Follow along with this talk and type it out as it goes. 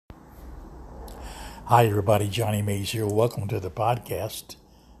Hi, everybody. Johnny Mays here. Welcome to the podcast.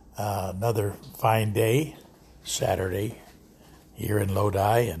 Another fine day, Saturday, here in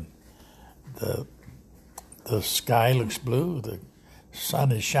Lodi, and the sky looks blue. The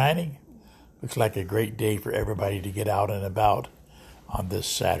sun is shining. Looks like a great day for everybody to get out and about on this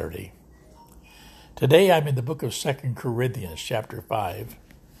Saturday. Today, I'm in the book of 2 Corinthians, chapter 5,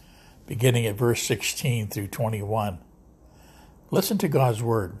 beginning at verse 16 through 21. Listen to God's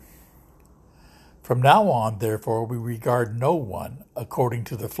word. From now on, therefore, we regard no one according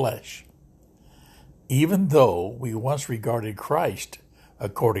to the flesh. Even though we once regarded Christ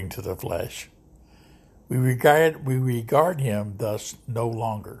according to the flesh, we regard him thus no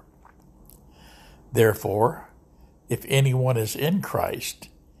longer. Therefore, if anyone is in Christ,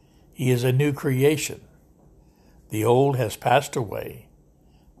 he is a new creation. The old has passed away.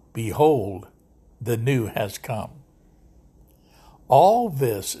 Behold, the new has come. All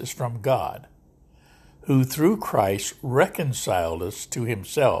this is from God, who through Christ reconciled us to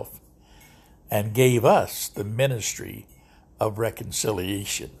himself and gave us the ministry of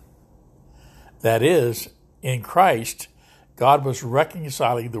reconciliation. That is, in Christ, God was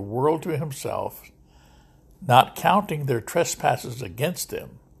reconciling the world to himself, not counting their trespasses against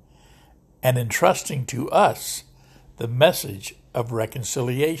them, and entrusting to us the message of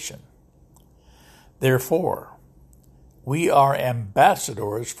reconciliation. Therefore, we are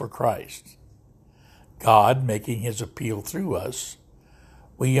ambassadors for Christ, God making his appeal through us.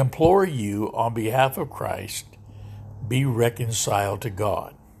 We implore you on behalf of Christ, be reconciled to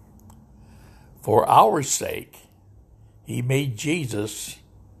God. For our sake, he made Jesus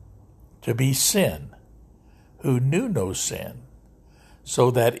to be sin, who knew no sin,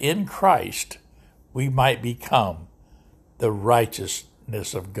 so that in Christ we might become the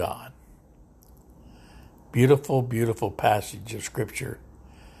righteousness of God. Beautiful, beautiful passage of Scripture,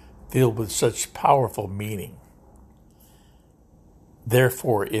 filled with such powerful meaning.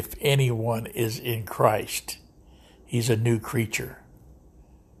 Therefore, if anyone is in Christ, he's a new creature.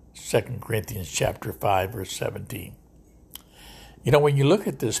 2 Corinthians chapter 5, verse 17. You know, when you look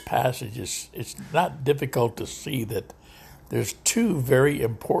at this passage, it's not difficult to see that there's two very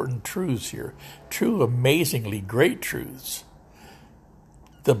important truths here, two amazingly great truths.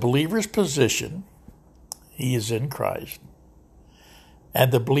 The believer's position, he is in Christ,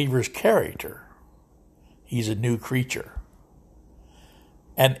 and the believer's character, he's a new creature.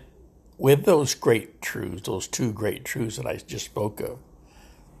 And with those great truths, those two great truths that I just spoke of,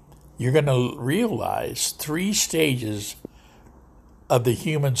 you're going to realize three stages of the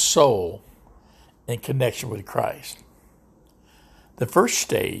human soul in connection with Christ. The first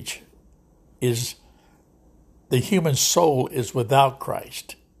stage is the human soul is without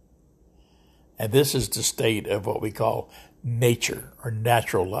Christ. And this is the state of what we call nature or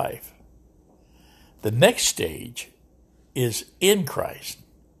natural life. The next stage is in Christ.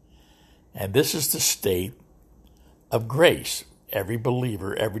 And this is the state of grace. Every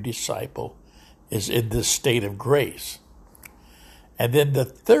believer, every disciple is in this state of grace. And then the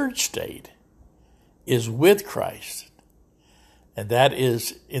third state is with Christ. And that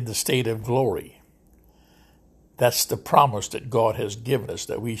is in the state of glory. That's the promise that God has given us,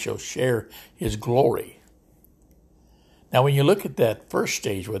 that we shall share his glory. Now, when you look at that first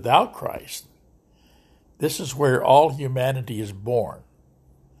stage without Christ, this is where all humanity is born.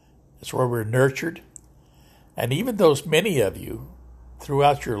 It's where we're nurtured. And even though many of you,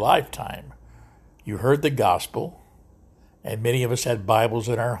 throughout your lifetime, you heard the gospel, and many of us had Bibles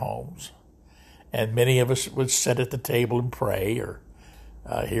in our homes, and many of us would sit at the table and pray, or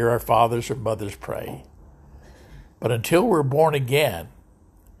hear our fathers or mothers pray. But until we're born again,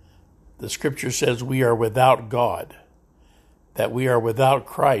 the scripture says we are without God, that we are without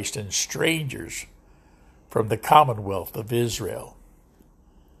Christ and strangers from the commonwealth of Israel.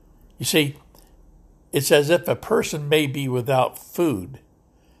 You see, it's as if a person may be without food,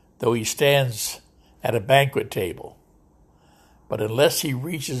 though he stands at a banquet table. But unless he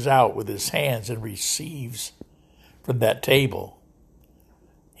reaches out with his hands and receives from that table,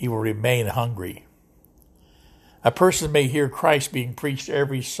 he will remain hungry. A person may hear Christ being preached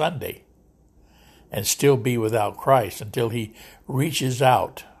every Sunday and still be without Christ until he reaches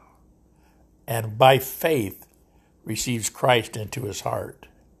out and by faith receives Christ into his heart.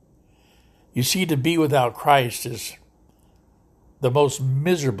 You see, to be without Christ is the most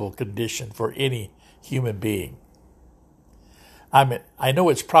miserable condition for any human being. I know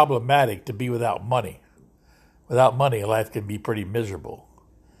it's problematic to be without money. Without money, life can be pretty miserable.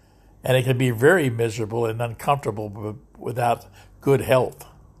 And it can be very miserable and uncomfortable without good health.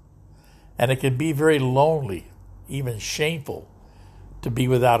 And it can be very lonely, even shameful, to be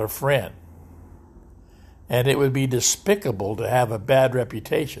without a friend. and it would be despicable to have a bad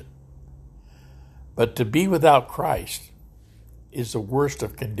reputation. But to be without Christ is the worst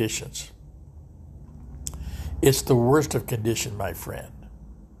of conditions. It's the worst of condition, my friend.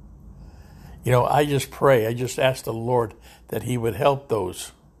 I just pray, I just ask the Lord that he would help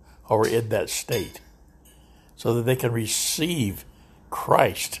those who are in that state so that they can receive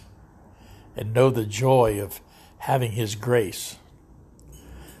Christ and know the joy of having his grace.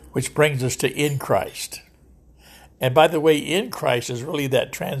 Which brings us to in Christ. And by the way, in Christ is really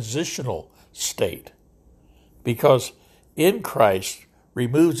that transitional state, because in Christ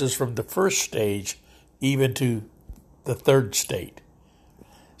removes us from the first stage even to the third state.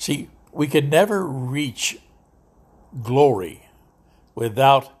 See, we can never reach glory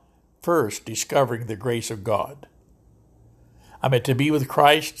without first discovering the grace of God. To be with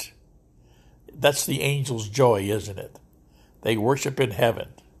Christ, that's the angel's joy, isn't it? They worship in heaven.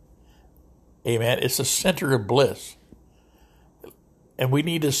 Amen. It's the center of bliss. And we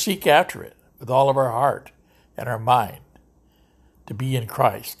need to seek after it with all of our heart and our mind to be in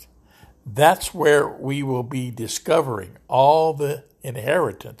Christ. That's where we will be discovering all the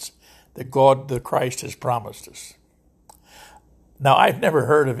inheritance that God, the Christ, has promised us. Now, I've never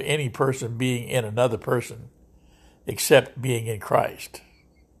heard of any person being in another person except being in Christ.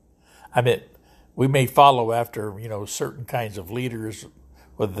 We may follow after, certain kinds of leaders,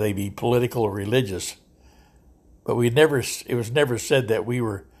 whether they be political or religious, but it was never said that we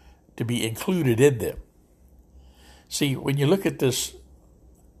were to be included in them. See, when you look at this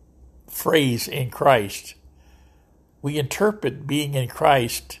phrase in Christ, we interpret being in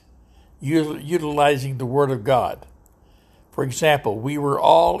Christ utilizing the Word of God. For example, we were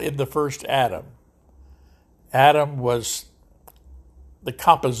all in the first Adam. Adam was the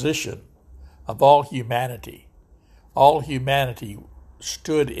composition of all humanity. All humanity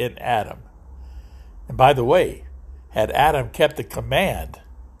stood in Adam. And by the way, had Adam kept the command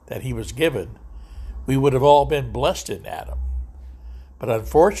that he was given, we would have all been blessed in Adam. But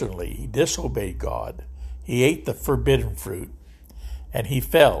unfortunately, he disobeyed God. He ate the forbidden fruit, and he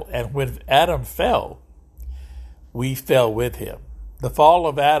fell. And when Adam fell, we fell with him. The fall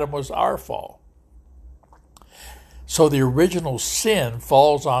of Adam was our fall. So the original sin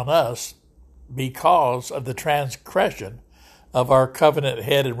falls on us because of the transgression of our covenant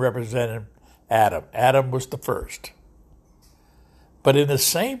head and representative, Adam. Adam was the first. But in the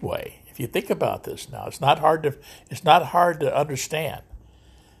same way, if you think about this now, it's not hard to understand.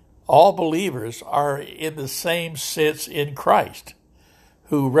 All believers are in the same sense in Christ,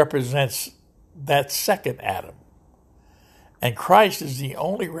 who represents that second Adam. And Christ is the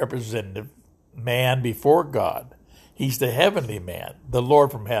only representative man before God. He's the heavenly man, the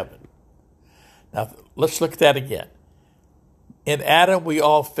Lord from heaven. Now, let's look at that again. In Adam, we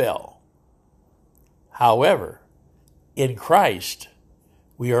all fell. However, in Christ,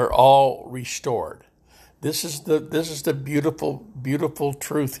 we are all restored. This is the beautiful, beautiful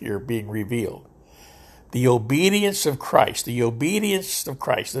truth here being revealed. The obedience of Christ, the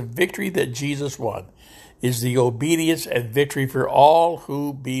victory that Jesus won, is the obedience and victory for all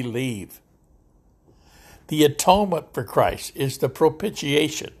who believe. The atonement for Christ is the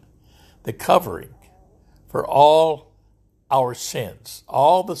propitiation, the covering for all our sins,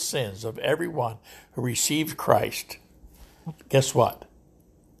 all the sins of everyone who received Christ. Guess what?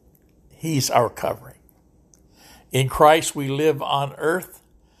 He's our covering. In Christ we live on earth.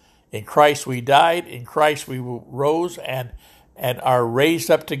 In Christ we died. In Christ we rose and are raised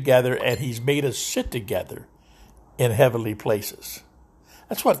up together, and he's made us sit together in heavenly places.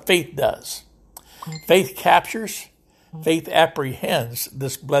 That's what faith does. Faith captures, faith apprehends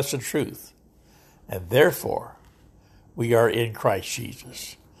this blessed truth. And therefore, we are in Christ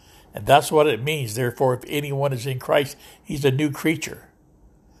Jesus. And that's what it means. Therefore, if anyone is in Christ, he's a new creature.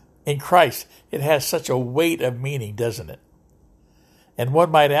 In Christ, it has such a weight of meaning, doesn't it? And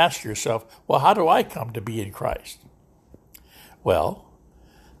one might ask yourself, well, how do I come to be in Christ? Well,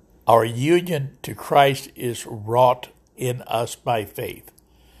 our union to Christ is wrought in us by faith.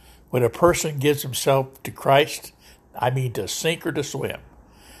 When a person gives himself to Christ, to sink or to swim,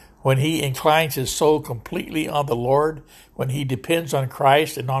 when he inclines his soul completely on the Lord, when he depends on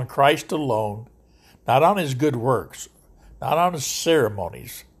Christ and on Christ alone, not on his good works, not on his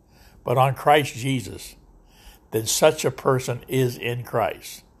ceremonies, but on Christ Jesus, then such a person is in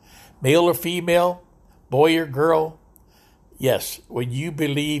Christ. Male or female, boy or girl, yes, when you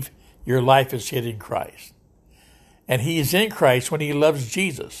believe, your life is hid in Christ. And he is in Christ when he loves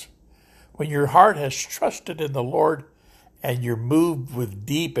Jesus. When your heart has trusted in the Lord and you're moved with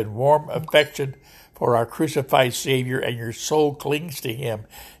deep and warm affection for our crucified Savior and your soul clings to him,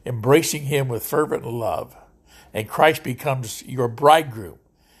 embracing him with fervent love. and Christ becomes your bridegroom,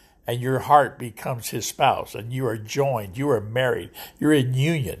 and your heart becomes his spouse, and you are joined, you are married, you're in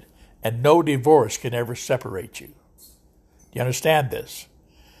union, and no divorce can ever separate you. Do you understand this?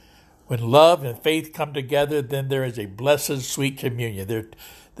 When love and faith come together, then there is a blessed, sweet communion.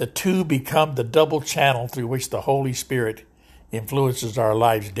 The two become the double channel through which the Holy Spirit influences our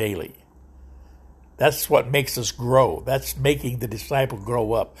lives daily. That's what makes us grow. That's making the disciple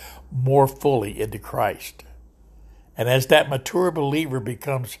grow up more fully into Christ. And as that mature believer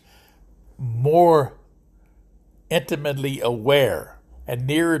becomes more intimately aware and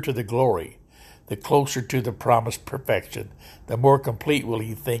nearer to the glory, the closer to the promised perfection, the more complete will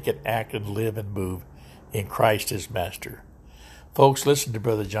he think and act and live and move in Christ his Master. Folks, listen to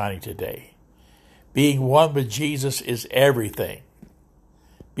Brother Johnny today. Being one with Jesus is everything.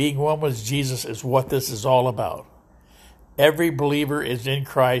 Being one with Jesus is what this is all about. Every believer is in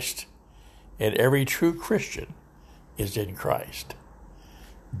Christ, and every true Christian is in Christ.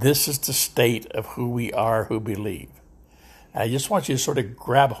 This is the state of who we are who believe. I just want you to sort of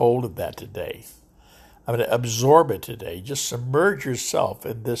grab hold of that today. I'm going to absorb it today. Just submerge yourself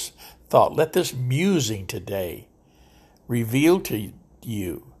in this thought. Let this musing today reveal to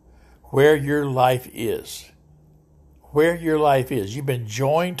you where your life is. Where your life is. You've been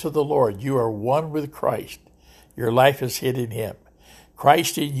joined to the Lord. You are one with Christ. Your life is hid in him.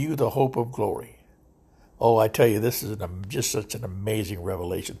 Christ in you, the hope of glory. Oh, I tell you, this is just such an amazing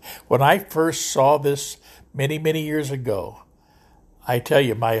revelation. When I first saw this many, many years ago, I tell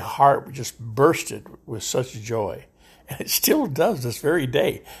you, my heart just bursted with such joy. And it still does this very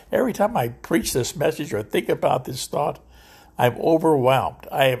day. Every time I preach this message or think about this thought, I'm overwhelmed.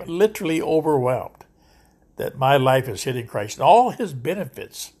 I am literally overwhelmed that my life is hid in Christ. And all his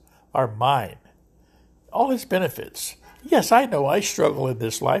benefits are mine. All his benefits. Yes, I know I struggle in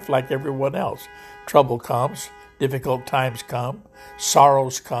this life like everyone else. Trouble comes, difficult times come,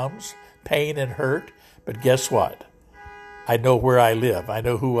 sorrows comes, pain and hurt. But guess what? I know where I live. I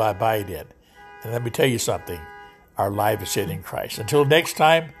know who I abide in. And let me tell you something. Our life is hid in Christ. Until next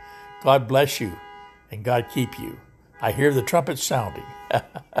time, God bless you and God keep you. I hear the trumpet sounding.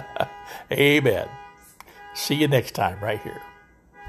 Amen. See you next time right here.